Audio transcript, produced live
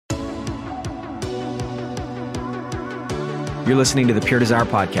You're listening to the Pure Desire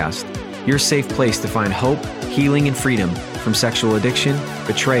Podcast, your safe place to find hope, healing, and freedom from sexual addiction,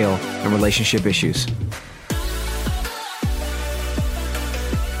 betrayal, and relationship issues.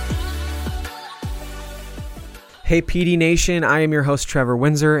 Hey PD Nation, I am your host Trevor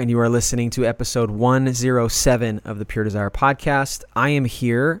Windsor, and you are listening to episode 107 of the Pure Desire Podcast. I am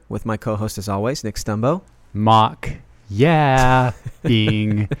here with my co-host as always, Nick Stumbo. Mock, yeah,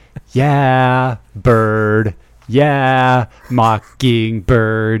 bing, yeah, bird, yeah, mocking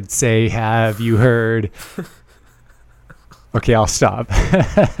bird, say, have you heard? Okay, I'll stop.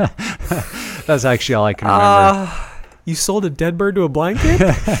 That's actually all I can remember. You sold a dead bird to a blind kid?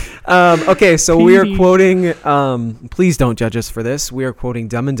 Okay, so we are quoting, please don't judge us for this. We are quoting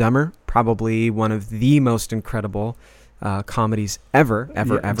Dumb and Dumber, probably one of the most incredible comedies ever.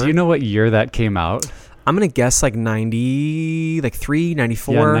 Do you know what year that came out? I'm going to guess like 93,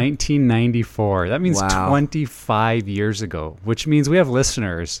 94. Yeah, 1994. That means 25 years ago, which means we have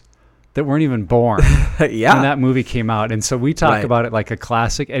listeners that weren't even born when that movie came out. And so we talk about it like a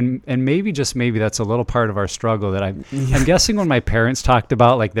classic, and maybe, just maybe, that's a little part of our struggle that I'm guessing when my parents talked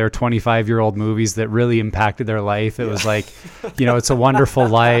about like their 25-year-old movies that really impacted their life, it was like, It's a Wonderful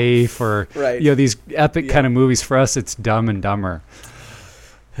Life, or, these epic kind of movies. For us, it's Dumb and Dumber.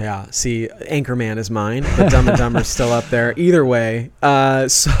 Yeah, see, Anchorman is mine, but Dumb and Dumber is still up there. Either way,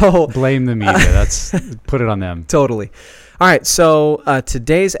 so... Blame the media. Put it on them. Totally. All right, so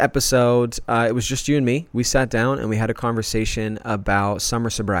today's episode, it was just you and me. We sat down and we had a conversation about summer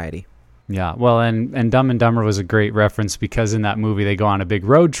sobriety. Yeah, well, and Dumb and Dumber was a great reference because in that movie they go on a big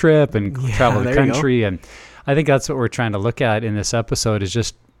road trip and travel the country, and I think that's what we're trying to look at in this episode is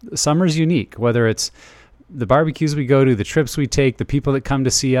just summer's unique, whether it's the barbecues we go to, the trips we take, the people that come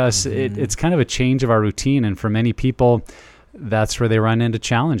to see us. It's kind of a change of our routine, and for many people, that's where they run into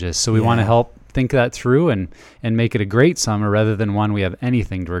challenges. So we want to help think that through and make it a great summer rather than one we have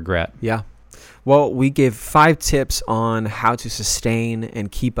anything to regret. Yeah. Well, we gave 5 tips on how to sustain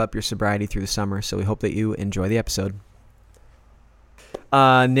and keep up your sobriety through the summer, so we hope that you enjoy the episode.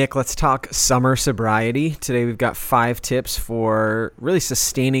 Nick, let's talk summer sobriety. Today we've got 5 tips for really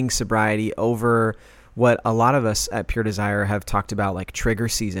sustaining sobriety over what a lot of us at Pure Desire have talked about, like trigger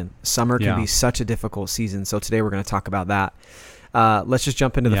season. Summer can be such a difficult season, so today we're going to talk about that. Let's just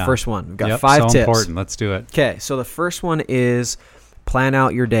jump into the first one. We've got 5 tips. Important. Let's do it. Okay, so the first one is plan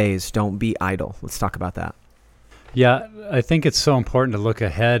out your days. Don't be idle. Let's talk about that. Yeah, I think it's so important to look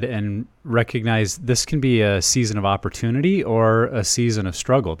ahead and recognize this can be a season of opportunity or a season of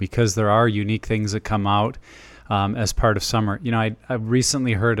struggle because there are unique things that come out as part of summer. I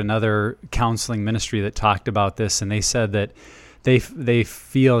recently heard another counseling ministry that talked about this, and they said that they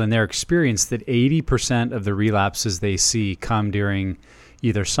feel in their experience that 80% of the relapses they see come during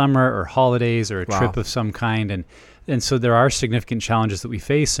either summer or holidays or a trip of some kind. And so there are significant challenges that we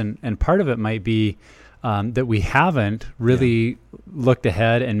face. And part of it might be that we haven't really looked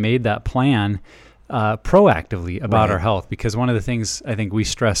ahead and made that plan proactively about our health. Because one of the things I think we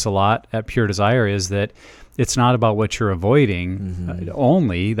stress a lot at Pure Desire is that it's not about what you're avoiding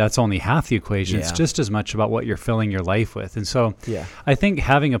only. That's only half the equation. It's just as much about what you're filling your life with. And so I think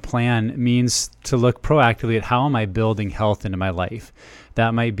having a plan means to look proactively at how am I building health into my life.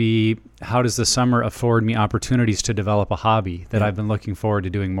 That might be, how does the summer afford me opportunities to develop a hobby that I've been looking forward to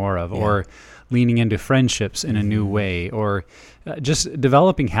doing more of, or leaning into friendships in a new way, or just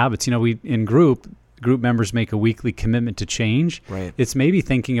developing habits. We in group members make a weekly commitment to change. Right. It's maybe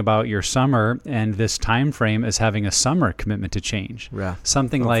thinking about your summer and this time frame as having a summer commitment to change. Yeah.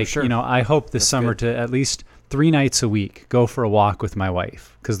 Something like, I hope this summer to at least 3 nights a week go for a walk with my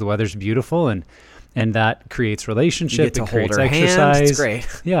wife because the weather's beautiful and that creates relationship. It creates exercise. Hand. It's great.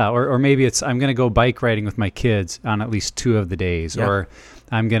 Yeah. Or maybe it's I'm going to go bike riding with my kids on at least 2 of the days. Yeah. Or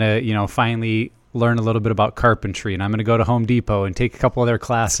I'm going to, finally learn a little bit about carpentry, and I'm going to go to Home Depot and take a couple of their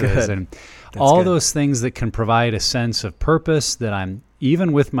classes, and those things that can provide a sense of purpose that I'm,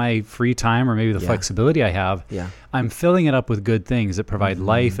 even with my free time or maybe the flexibility I have, I'm filling it up with good things that provide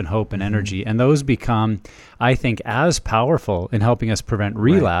life and hope and energy. And those become, I think, as powerful in helping us prevent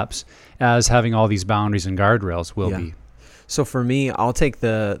relapse as having all these boundaries and guardrails will be. So for me, I'll take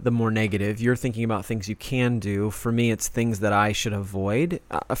the more negative. You're thinking about things you can do. For me, it's things that I should avoid.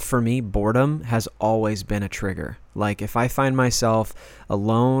 For me, boredom has always been a trigger. Like if I find myself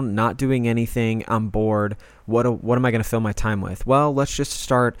alone, not doing anything, I'm bored, what am I going to fill my time with? Well, let's just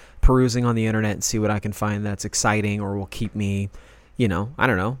start perusing on the internet and see what I can find that's exciting or will keep me, I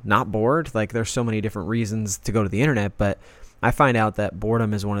don't know, not bored. Like there's so many different reasons to go to the internet, but I find out that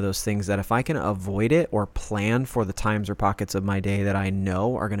boredom is one of those things that if I can avoid it or plan for the times or pockets of my day that I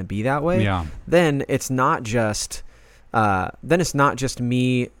know are going to be that way, then it's not just then it's not just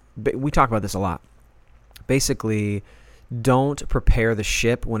me. We talk about this a lot. Basically, don't prepare the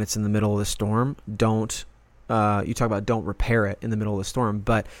ship when it's in the middle of the storm. You talk about don't repair it in the middle of the storm,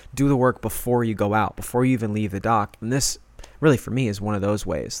 but do the work before you go out, before you even leave the dock. And this really for me is one of those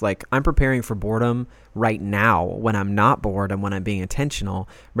ways. Like, I'm preparing for boredom right now when I'm not bored and when I'm being intentional,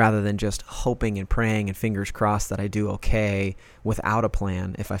 rather than just hoping and praying and fingers crossed that I do okay without a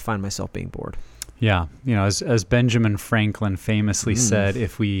plan if I find myself being bored. Yeah. As Benjamin Franklin famously said,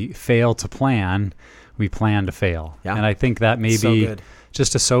 if we fail to plan, we plan to fail. Yeah. And I think that may be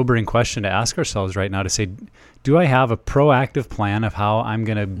just a sobering question to ask ourselves right now, to say, do I have a proactive plan of how I'm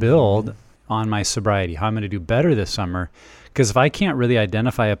going to build on my sobriety, how I'm going to do better this summer? Because if I can't really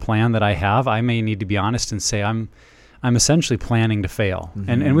identify a plan that I have, I may need to be honest and say I'm essentially planning to fail.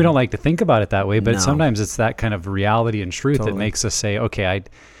 And we don't like to think about it that way, but sometimes it's that kind of reality and truth that makes us say, okay,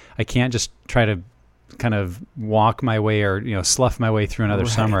 I can't just try to kind of walk my way or slough my way through another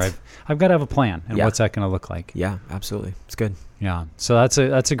summer. I've got to have a plan, and what's that going to look like? Yeah, absolutely. It's good. Yeah. So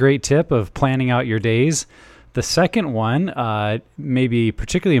that's a great tip of planning out your days. The second one may be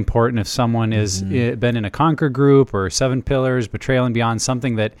particularly important if someone has been in a Conquer group or 7 Pillars, Betrayal and Beyond,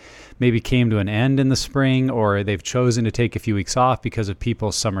 something that maybe came to an end in the spring, or they've chosen to take a few weeks off because of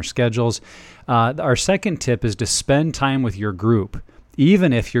people's summer schedules. Our second tip is to spend time with your group,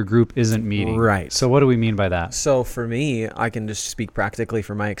 even if your group isn't meeting. Right. So what do we mean by that? So for me, I can just speak practically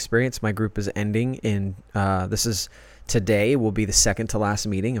from my experience. My group is ending in, today will be the second to last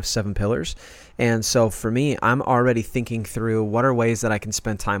meeting of 7 Pillars. And so for me, I'm already thinking through what are ways that I can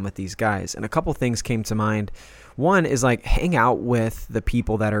spend time with these guys. And a couple things came to mind. One is like, hang out with the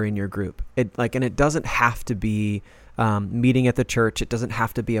people that are in your group. And it doesn't have to be meeting at the church. It doesn't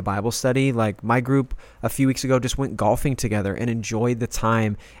have to be a Bible study. Like, my group a few weeks ago just went golfing together and enjoyed the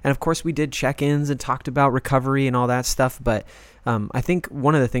time. And of course we did check-ins and talked about recovery and all that stuff. But I think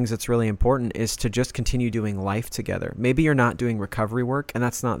one of the things that's really important is to just continue doing life together. Maybe you're not doing recovery work, and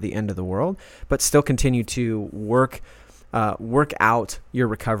that's not the end of the world, but still continue to work out your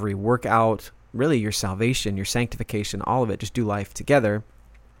recovery, work out really your salvation, your sanctification, all of it. Just do life together.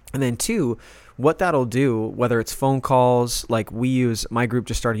 And then 2, what that'll do, whether it's phone calls, like my group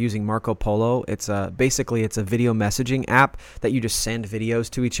just started using Marco Polo. It's basically a video messaging app that you just send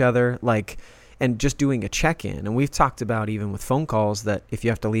videos to each other, and just doing a check-in. And we've talked about, even with phone calls, that if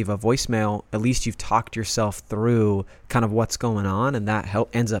you have to leave a voicemail, at least you've talked yourself through kind of what's going on, and that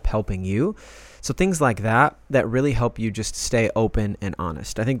ends up helping you. So things like that really help you just stay open and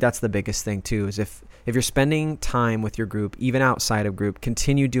honest. I think that's the biggest thing too, is if you're spending time with your group, even outside of group,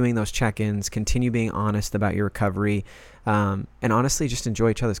 continue doing those check-ins, continue being honest about your recovery, and honestly just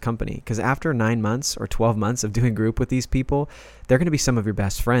enjoy each other's company. Because after 9 months or 12 months of doing group with these people, they're going to be some of your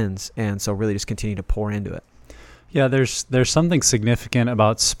best friends. And so really just continue to pour into it. Yeah, there's something significant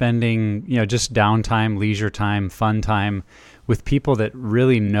about spending, just downtime, leisure time, fun time with people that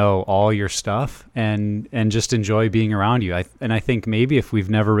really know all your stuff and just enjoy being around you. I think maybe if we've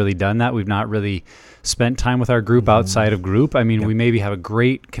never really done that, we've not really spent time with our group outside of group. I mean, we maybe have a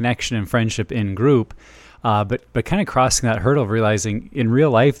great connection and friendship in group, but kind of crossing that hurdle of realizing in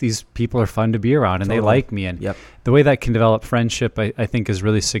real life, these people are fun to be around and they like me. And the way that can develop friendship, I think, is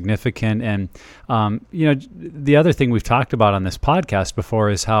really significant. And, the other thing we've talked about on this podcast before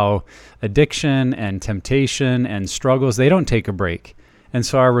is how addiction and temptation and struggles, they don't take a break. And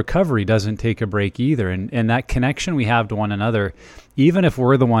so our recovery doesn't take a break either. And that connection we have to one another, even if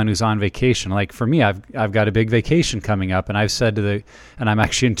we're the one who's on vacation, like for me, I've got a big vacation coming up, and I've said and I'm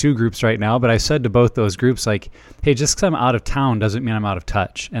actually in 2 groups right now, but I said to both those groups, like, hey, just because I'm out of town doesn't mean I'm out of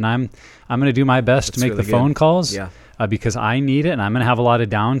touch. And I'm going to do my best to make really the phone calls. Yeah. Because I need it, and I'm going to have a lot of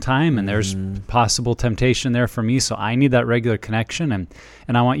downtime, and there's possible temptation there for me. So I need that regular connection, and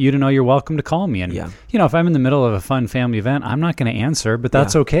I want you to know you're welcome to call me. And if I'm in the middle of a fun family event, I'm not going to answer, but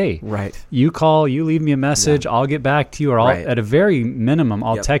that's okay. Right. You call, you leave me a message, I'll get back to you, or at a very minimum,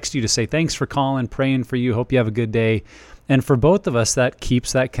 I'll text you to say thanks for calling, praying for you, hope you have a good day. And for both of us, that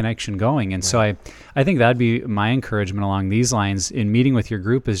keeps that connection going. And so I think that'd be my encouragement along these lines in meeting with your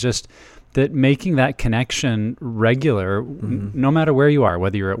group, is just that making that connection regular, no matter where you are,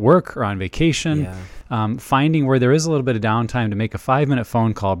 whether you're at work or on vacation, finding where there is a little bit of downtime to make a 5-minute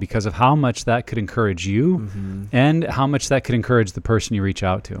phone call, because of how much that could encourage you and how much that could encourage the person you reach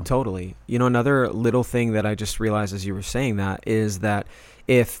out to. Totally. Another little thing that I just realized as you were saying that is that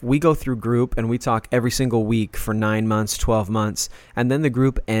if we go through group and we talk every single week for 9 months, 12 months, and then the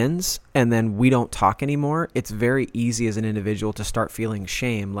group ends and then we don't talk anymore, it's very easy as an individual to start feeling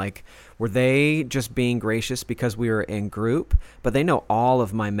shame. Like, were they just being gracious because we were in group, but they know all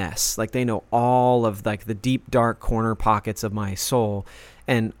of my mess. Like, they know all of like the deep, dark corner pockets of my soul.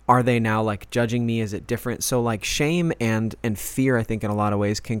 And are they now like judging me? Is it different? So like shame and fear, I think in a lot of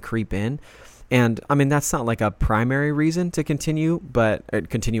ways can creep in. And I mean, that's not like a primary reason to continue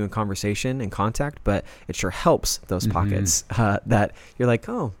in conversation and contact, but it sure helps those pockets that you're like,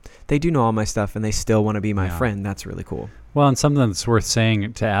 oh, they do know all my stuff and they still want to be my friend. That's really cool. Well, and something that's worth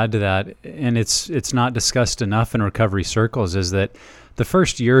saying to add to that, and it's not discussed enough in recovery circles, is that the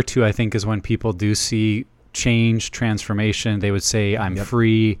first year or two, I think, is when people do see change, transformation. They would say, I'm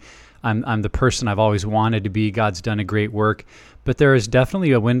free. I'm the person I've always wanted to be. God's done a great work. But there is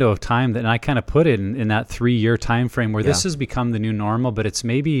definitely a window of time that, and I kind of put it in that 3-year time frame where this has become the new normal, but it's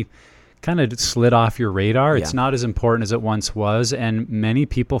maybe kind of slid off your radar. It's not as important as it once was. And many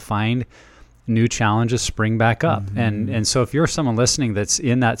people find new challenges spring back up. And so if you're someone listening that's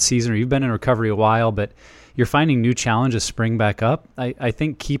in that season, or you've been in recovery a while, but you're finding new challenges spring back up, I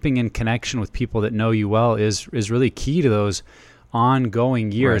think keeping in connection with people that know you well is really key to those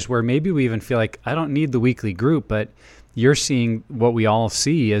ongoing years, where maybe we even feel like, I don't need the weekly group, but you're seeing what we all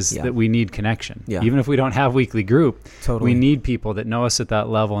see is that we need connection. Even if we don't have weekly group, we need people that know us at that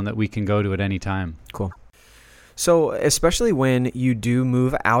level and that we can go to at any time. Cool. So especially when you do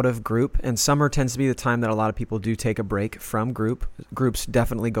move out of group, and summer tends to be the time that a lot of people do take a break from group. Groups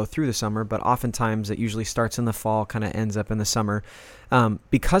definitely go through the summer, but oftentimes it usually starts in the fall, kind of ends up in the summer.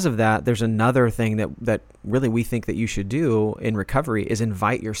 Because of that, there's another thing that really we think that you should do in recovery is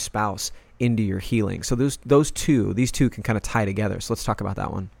invite your spouse into your healing. So these two can kind of tie together. So let's talk about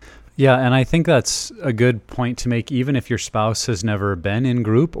that one. Yeah, and I think that's a good point to make, even if your spouse has never been in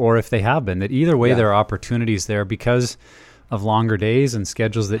group or if they have been, that either way there are opportunities there because of longer days and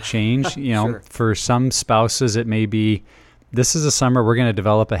schedules that change. You know, for some spouses, it may be, this is a summer, we're going to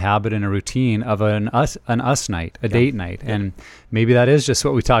develop a habit and a routine of an us night, a date night. And maybe that is just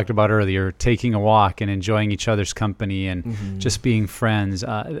what we talked about earlier, taking a walk and enjoying each other's company and just being friends.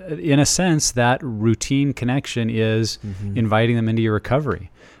 In a sense, that routine connection is inviting them into your recovery.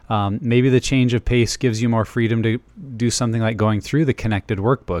 Maybe the change of pace gives you more freedom to do something like going through the connected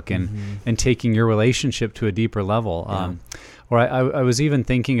workbook and taking your relationship to a deeper level. Or I was even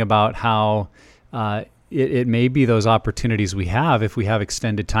thinking about how it may be those opportunities we have if we have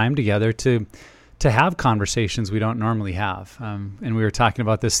extended time together to have conversations we don't normally have. And we were talking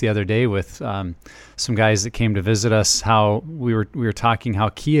about this the other day with some guys that came to visit us, how we were talking how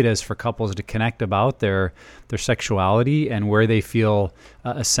key it is for couples to connect about their sexuality and where they feel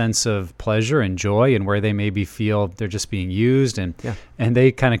a sense of pleasure and joy and where they maybe feel they're just being used. And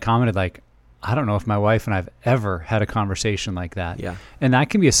they kind of commented like, I don't know if my wife and I've ever had a conversation like that. And that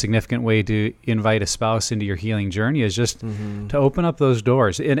can be a significant way to invite a spouse into your healing journey, is just to open up those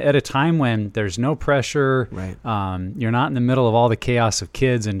doors. And at a time when there's no pressure, you're not in the middle of all the chaos of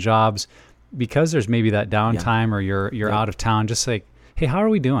kids and jobs, because there's maybe that downtime or you're out of town, just like, hey, how are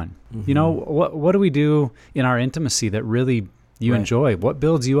we doing? You know, what do we do in our intimacy that really you enjoy? What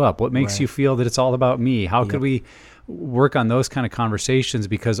builds you up? What makes you feel that it's all about me? How could we work on those kind of conversations?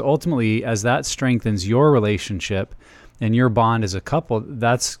 Because ultimately, as that strengthens your relationship and your bond as a couple,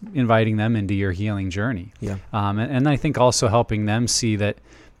 that's inviting them into your healing journey. And I think also helping them see that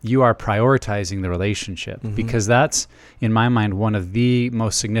you are prioritizing the relationship, because that's, in my mind, one of the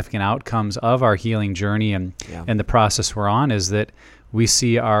most significant outcomes of our healing journey and the process we're on, is that we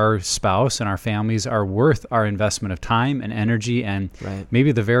see our spouse and our families are worth our investment of time and energy, and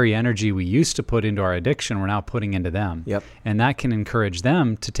maybe the very energy we used to put into our addiction, we're now putting into them. And that can encourage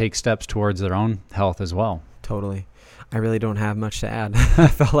them to take steps towards their own health as well. Totally. I really don't have much to add. I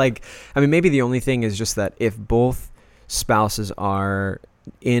felt like, maybe the only thing is just that if both spouses are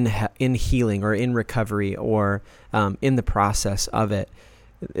in healing or in recovery or in the process of it,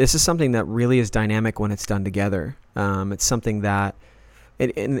 this is something that really is dynamic when it's done together. It's something that,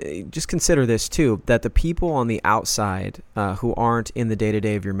 and just consider this too, that the people on the outside who aren't in the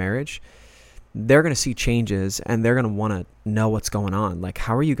day-to-day of your marriage, they're going to see changes and they're going to want to know what's going on. Like,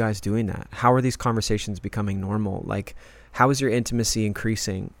 how are you guys doing that? How are these conversations becoming normal? Like, how is your intimacy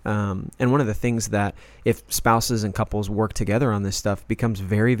increasing? And one of the things that, if spouses and couples work together on this stuff, becomes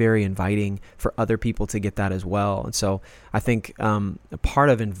very, very inviting for other people to get that as well. And so I think a part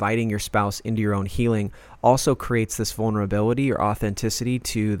of inviting your spouse into your own healing also creates this vulnerability or authenticity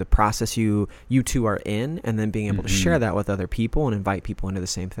to the process you two are in, and then being able to share that with other people and invite people into the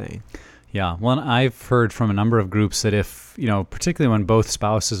same thing. Yeah. Well, I've heard from a number of groups that if, particularly when both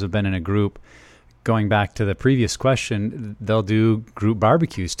spouses have been in a group, going back to the previous question, they'll do group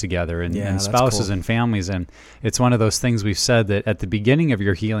barbecues together and spouses cool. and families. And it's one of those things we've said that at the beginning of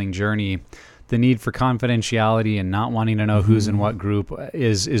your healing journey, the need for confidentiality and not wanting to know who's in what group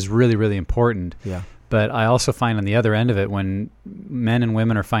is really, really important. Yeah. But I also find on the other end of it, when men and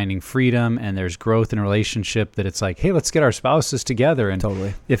women are finding freedom and there's growth in a relationship, that it's like, hey, let's get our spouses together. And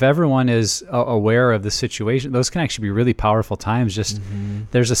totally. If everyone is aware of the situation, those can actually be really powerful times. Just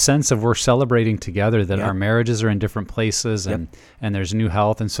there's a sense of we're celebrating together that our marriages are in different places and there's new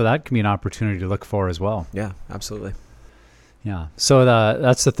health. And so that can be an opportunity to look for as well. Yeah, absolutely. Yeah. So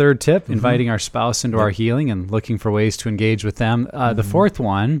that's the third tip, inviting our spouse into our healing and looking for ways to engage with them. The fourth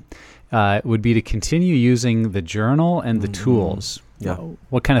one would be to continue using the journal and the tools. Yeah.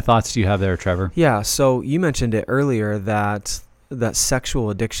 What kind of thoughts do you have there, Trevor? Yeah. So you mentioned it earlier that sexual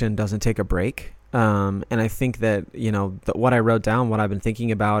addiction doesn't take a break. And I think that, what I wrote down, what I've been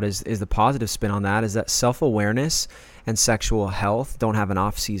thinking about is the positive spin on that, is that self-awareness and sexual health don't have an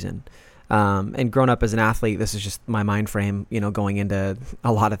off season. And growing up as an athlete, this is just my mind frame, going into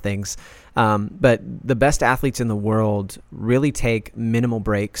a lot of things. But the best athletes in the world really take minimal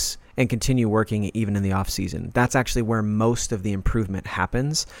breaks and continue working even in the off season. That's actually where most of the improvement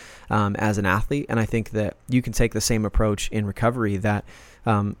happens as an athlete. And I think that you can take the same approach in recovery, that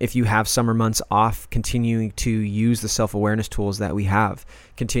if you have summer months off, continuing to use the self-awareness tools that we have,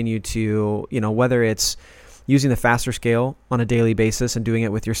 continue to, whether it's using the faster scale on a daily basis and doing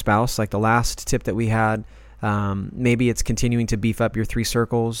it with your spouse, like the last tip that we had. Maybe it's continuing to beef up your 3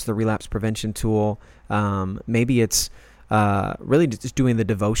 circles, the relapse prevention tool. Maybe it's really just doing the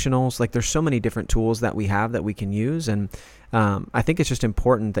devotionals. Like, there's so many different tools that we have that we can use. And I think it's just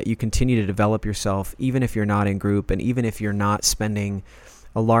important that you continue to develop yourself, even if you're not in group, and even if you're not spending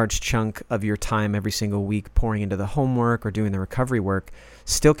a large chunk of your time every single week pouring into the homework or doing the recovery work,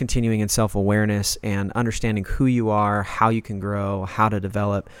 still continuing in self-awareness and understanding who you are, how you can grow, how to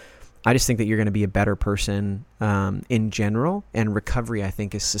develop. I just think that you're going to be a better person in general, and recovery, I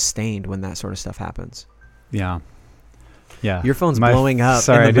think, is sustained when that sort of stuff happens. Yeah. Yeah. Your phone's blowing up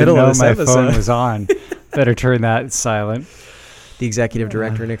sorry, in the middle of this I didn't know my episode. phone was on. Better turn that silent. The executive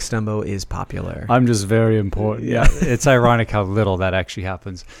director, Nick Stumbo, is popular. I'm just very important. Yeah. It's ironic how little that actually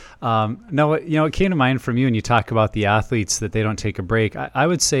happens. No, it came to mind from you, and you talk about the athletes that they don't take a break. I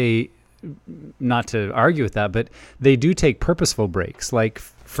would say, not to argue with that, but they do take purposeful breaks, like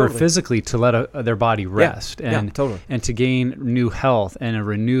for physically to let their body rest and to gain new health and a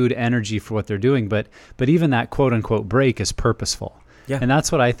renewed energy for what they're doing. But even that quote unquote break is purposeful. Yeah. And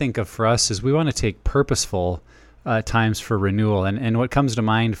that's what I think of for us, is we want to take purposeful times for renewal. And what comes to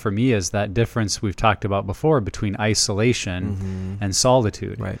mind for me is that difference we've talked about before between isolation and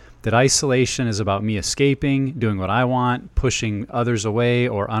solitude. Right. That isolation is about me escaping, doing what I want, pushing others away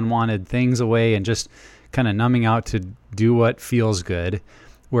or unwanted things away, and just kind of numbing out to do what feels good.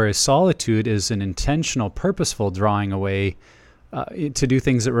 Whereas solitude is an intentional, purposeful drawing away to do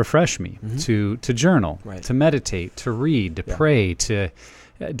things that refresh me, to journal, to meditate, to read, to pray, to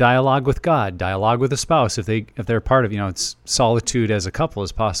dialogue with God, dialogue with a spouse if they're part of, it's solitude as a couple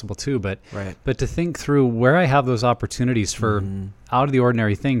is possible too, but to think through where I have those opportunities for out of the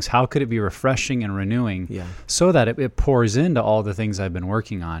ordinary things, how could it be refreshing and renewing so that it pours into all the things I've been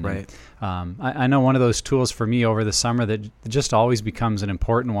working on. Right. And, I know one of those tools for me over the summer that just always becomes an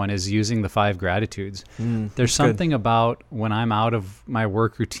important one is using the 5 gratitudes. There's something about when I'm out of my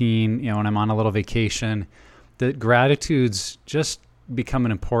work routine, when I'm on a little vacation, that gratitudes just become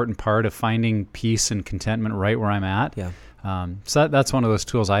an important part of finding peace and contentment right where I'm at. So that's one of those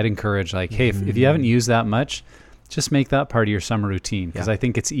tools I'd encourage, like, hey, if you haven't used that much, just make that part of your summer routine, because I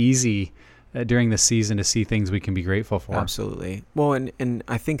think it's easy during the season to see things we can be grateful for. Absolutely. Well, and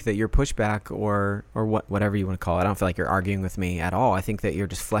I think that your pushback or whatever you want to call it, I don't feel like you're arguing with me at all. I think that you're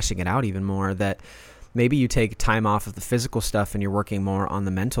just fleshing it out even more, that maybe you take time off of the physical stuff and you're working more on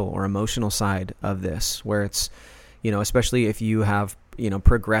the mental or emotional side of this, where it's, especially if you have,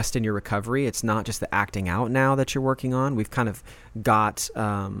 progressed in your recovery, it's not just the acting out now that you're working on. We've kind of got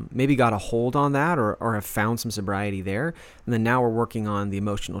a hold on that or have found some sobriety there. And then now we're working on the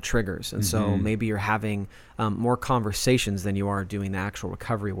emotional triggers. And so maybe you're having more conversations than you are doing the actual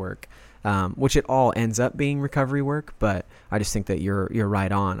recovery work, which it all ends up being recovery work. But I just think that you're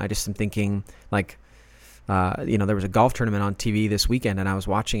right on. I just am thinking, like, there was a golf tournament on TV this weekend, and I was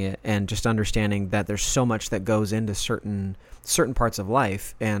watching it, and just understanding that there's so much that goes into certain parts of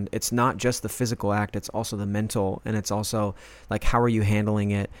life, and it's not just the physical act, it's also the mental, and it's also like, how are you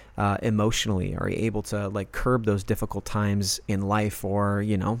handling it emotionally? Are you able to like curb those difficult times in life, or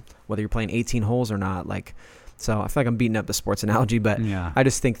whether you're playing 18 holes or not? Like, so I feel like I'm beating up the sports analogy, but I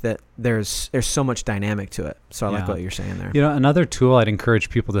just think that there's so much dynamic to it. So I like what you're saying there. Another tool I'd encourage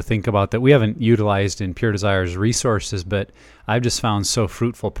people to think about that we haven't utilized in Pure Desire's resources, but I've just found so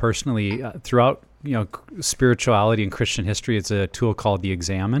fruitful personally throughout spirituality and Christian history. It's a tool called the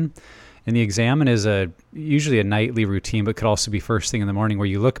Examine. And the Examine is usually a nightly routine, but could also be first thing in the morning, where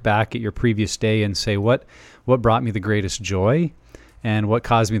you look back at your previous day and say, what brought me the greatest joy? And what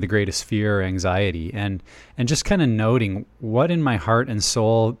caused me the greatest fear or anxiety, and just kind of noting what in my heart and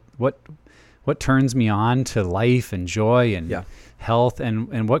soul, what turns me on to life and joy and health,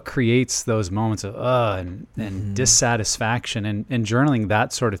 and what creates those moments of and dissatisfaction, and journaling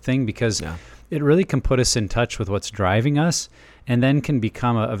that sort of thing, because it really can put us in touch with what's driving us, and then can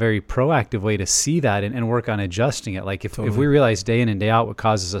become a very proactive way to see that and work on adjusting it. Like if we realize day in and day out what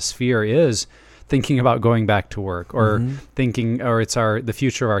causes us fear is thinking about going back to work, or thinking, or it's the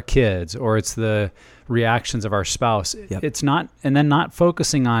future of our kids, or it's the reactions of our spouse. It's not, and then not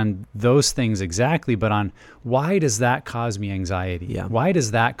focusing on those things exactly, but on why does that cause me anxiety? Why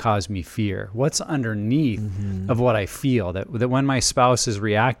does that cause me fear? What's underneath of what I feel? That when my spouse is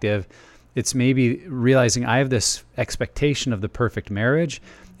reactive, it's maybe realizing I have this expectation of the perfect marriage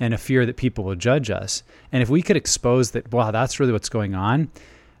and a fear that people will judge us. And if we could expose that, wow, that's really what's going on,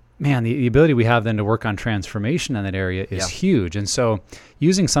 man, the ability we have then to work on transformation in that area is huge. And so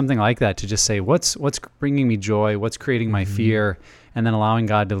using something like that to just say, what's bringing me joy, what's creating my fear, and then allowing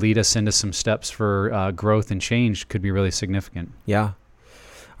God to lead us into some steps for growth and change could be really significant. Yeah.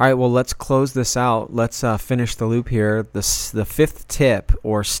 All right, well, let's close this out. Let's finish the loop here. The fifth tip,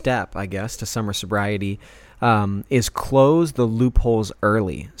 or step, I guess, to summer sobriety is close the loopholes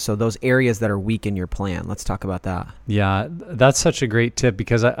early. So those areas that are weak in your plan. Let's talk about that. Yeah, that's such a great tip,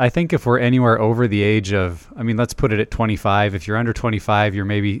 because I think if we're anywhere over the age of, let's put it at 25. If you're under 25, you're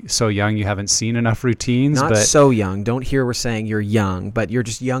maybe so young you haven't seen enough routines. Not so young. Don't hear we're saying you're young, but you're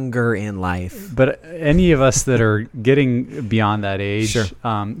just younger in life. But any of us that are getting beyond that age,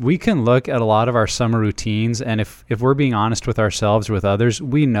 we can look at a lot of our summer routines, and if we're being honest with ourselves or with others,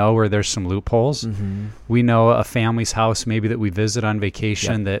 we know where there's some loopholes. We know a family's house maybe that we visit on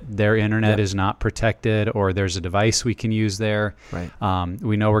vacation that their internet is not protected, or there's a device we can use there.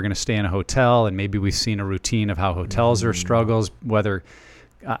 We know we're going to stay in a hotel, and maybe we've seen a routine of how hotels are struggles, whether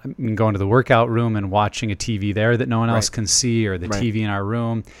going to the workout room and watching a TV there that no one else can see, or the TV in our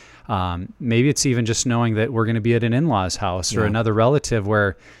room. Maybe it's even just knowing that we're going to be at an in-law's house or another relative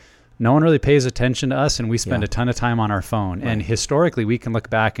where no one really pays attention to us, and we spend a ton of time on our phone. And historically, we can look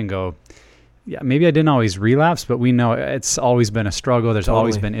back and go, maybe I didn't always relapse, but we know it's always been a struggle. There's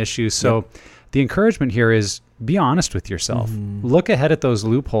always been issues. So the encouragement here is be honest with yourself. Look ahead at those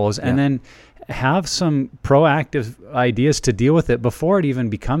loopholes, and then have some proactive ideas to deal with it before it even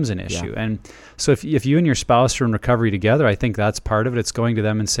becomes an issue. And so if you and your spouse are in recovery together, I think that's part of it. It's going to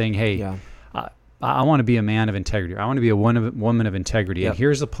them and saying, hey, I want to be a man of integrity. I want to be a woman of integrity. And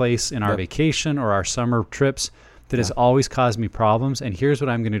here's a place in our vacation or our summer trips that has always caused me problems, and here's what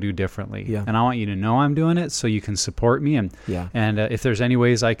I'm going to do differently. And I want you to know I'm doing it so you can support me. And if there's any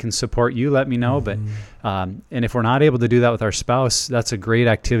ways I can support you, let me know. But and if we're not able to do that with our spouse, that's a great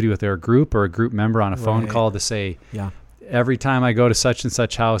activity with our group or a group member on a phone call to say, every time I go to such and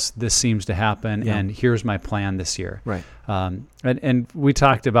such house, this seems to happen, and here's my plan this year. And we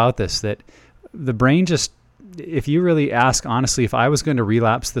talked about this, that the brain just, if you really ask honestly, if I was going to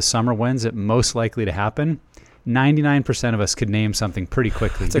relapse this summer, when's it most likely to happen? 99% of us could name something pretty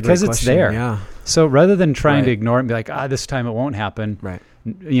quickly because it's there. So rather than trying to ignore it and be like, this time it won't happen,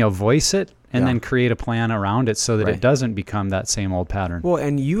 voice it and then create a plan around it so that it doesn't become that same old pattern. Well,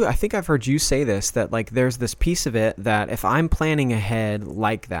 and I think I've heard you say this, that like there's this piece of it that if I'm planning ahead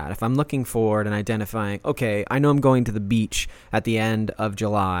like that, if I'm looking forward and identifying, okay, I know I'm going to the beach at the end of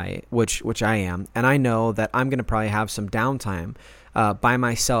July, which I am, and I know that I'm going to probably have some downtime by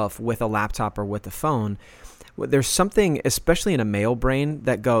myself with a laptop or with a phone. There's something, especially in a male brain,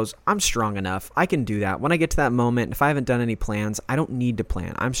 that goes, I'm strong enough. I can do that. When I get to that moment, if I haven't done any plans, I don't need to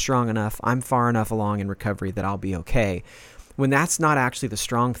plan. I'm strong enough. I'm far enough along in recovery that I'll be okay. When that's not actually the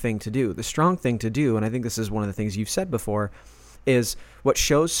strong thing to do. The strong thing to do, and I think this is one of the things you've said before, is what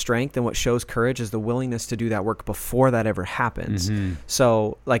shows strength and what shows courage is the willingness to do that work before that ever happens.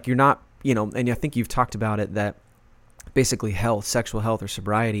 So like you're not, and I think you've talked about it, that basically health, sexual health or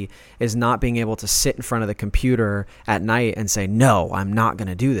sobriety, is not being able to sit in front of the computer at night and say, no, I'm not going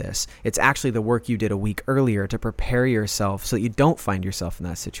to do this. It's actually the work you did a week earlier to prepare yourself so that you don't find yourself in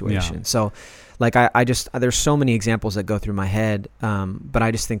that situation. Yeah. So like I just, there's so many examples that go through my head. But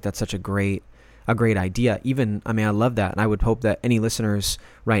I just think that's such a great idea. Even, I mean, I love that. And I would hope that any listeners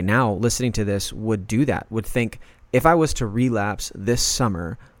right now listening to this would do that, would think, if I was to relapse this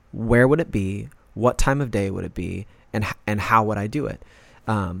summer, where would it be? What time of day would it be? And how would I do it?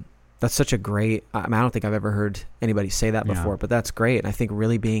 That's such a great, I mean, I don't think I've ever heard anybody say that before, but that's great. And I think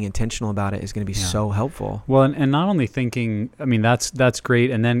really being intentional about it is going to be so helpful. Well, and not only thinking, I mean, that's great.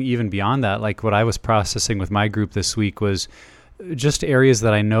 And then even beyond that, like what I was processing with my group this week was just areas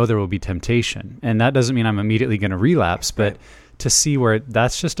that I know there will be temptation. And that doesn't mean I'm immediately going to relapse, but to see where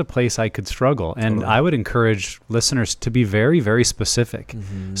that's just a place I could struggle. And totally. I would encourage listeners to be very, very specific.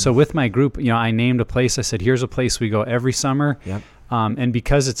 Mm-hmm. So with my group, I named a place. I said, here's a place we go every summer. Yep. And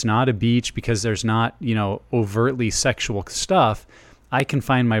because it's not a beach, because there's not, overtly sexual stuff, I can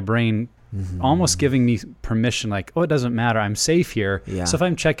find my brain almost giving me permission, like, oh, it doesn't matter. I'm safe here. Yeah. So if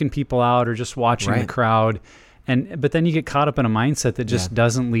I'm checking people out or just watching the crowd, but then you get caught up in a mindset that just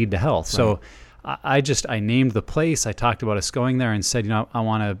doesn't lead to health. So I named the place. I talked about us going there and said, I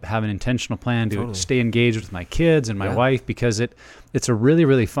want to have an intentional plan to stay engaged with my kids and my wife, because it's a really,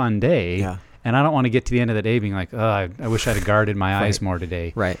 really fun day. Yeah. And I don't want to get to the end of the day being like, oh, I wish I'd have guarded my eyes more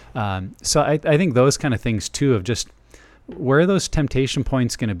today. Right. So I think those kind of things too, of just where are those temptation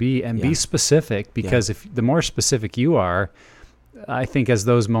points going to be, and be specific, because if the more specific you are, I think as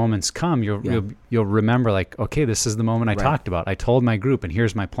those moments come, you'll remember, like, okay, this is the moment I talked about. I told my group, and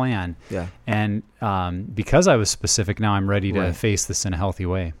here's my plan. Yeah. And because I was specific, now I'm ready to face this in a healthy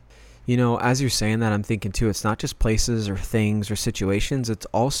way. As you're saying that, I'm thinking too, it's not just places or things or situations. It's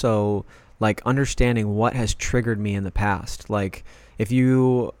also like understanding what has triggered me in the past. Like if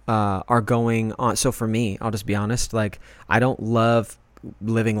you are going on, so for me, I'll just be honest, like I don't love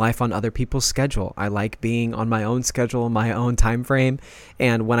living life on other people's schedule. I like being on my own schedule, my own time frame.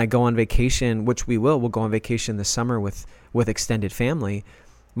 And when I go on vacation, which we'll go on vacation this summer with extended family,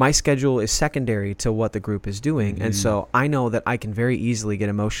 my schedule is secondary to what the group is doing. Mm-hmm. And so I know that I can very easily get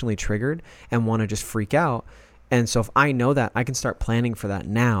emotionally triggered and want to just freak out. And so if I know that, I can start planning for that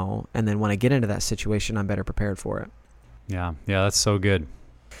now. And then when I get into that situation, I'm better prepared for it. Yeah, that's so good.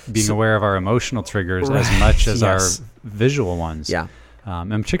 Being aware of our emotional triggers as much as our visual ones. Yeah.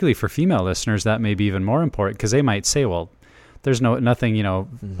 And particularly for female listeners, that may be even more important, because they might say, well, there's nothing,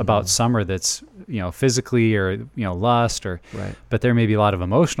 about summer that's, physically or, lust but there may be a lot of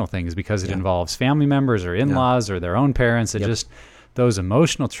emotional things, because it involves family members or in-laws or their own parents. It just, those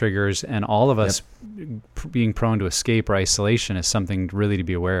emotional triggers, and all of us being prone to escape or isolation is something really to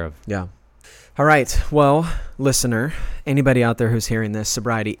be aware of. Yeah. All right. Well, listener, anybody out there who's hearing this,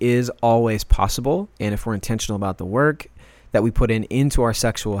 sobriety is always possible. And if we're intentional about the work that we put into our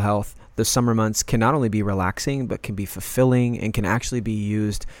sexual health, the summer months can not only be relaxing, but can be fulfilling and can actually be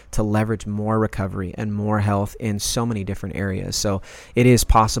used to leverage more recovery and more health in so many different areas. So it is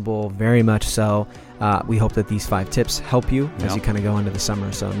possible, very much so. We hope that these 5 tips help you as you kind of go into the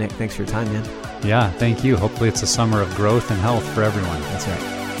summer. So Nick, thanks for your time, man. Yeah, thank you. Hopefully it's a summer of growth and health for everyone. That's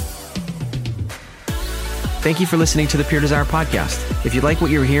right. Thank you for listening to the Pure Desire podcast. If you like what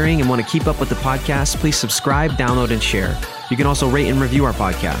you're hearing and want to keep up with the podcast, please subscribe, download, and share. You can also rate and review our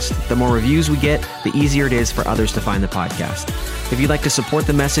podcast. The more reviews we get, the easier it is for others to find the podcast. If you'd like to support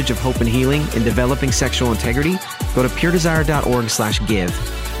the message of hope and healing in developing sexual integrity, go to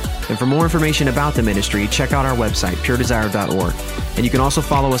puredesire.org/give. And for more information about the ministry, check out our website, puredesire.org. And you can also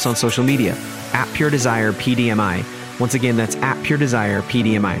follow us on social media, @PureDesirePDMI. Once again, that's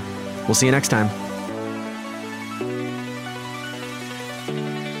 @PureDesirePDMI. We'll see you next time.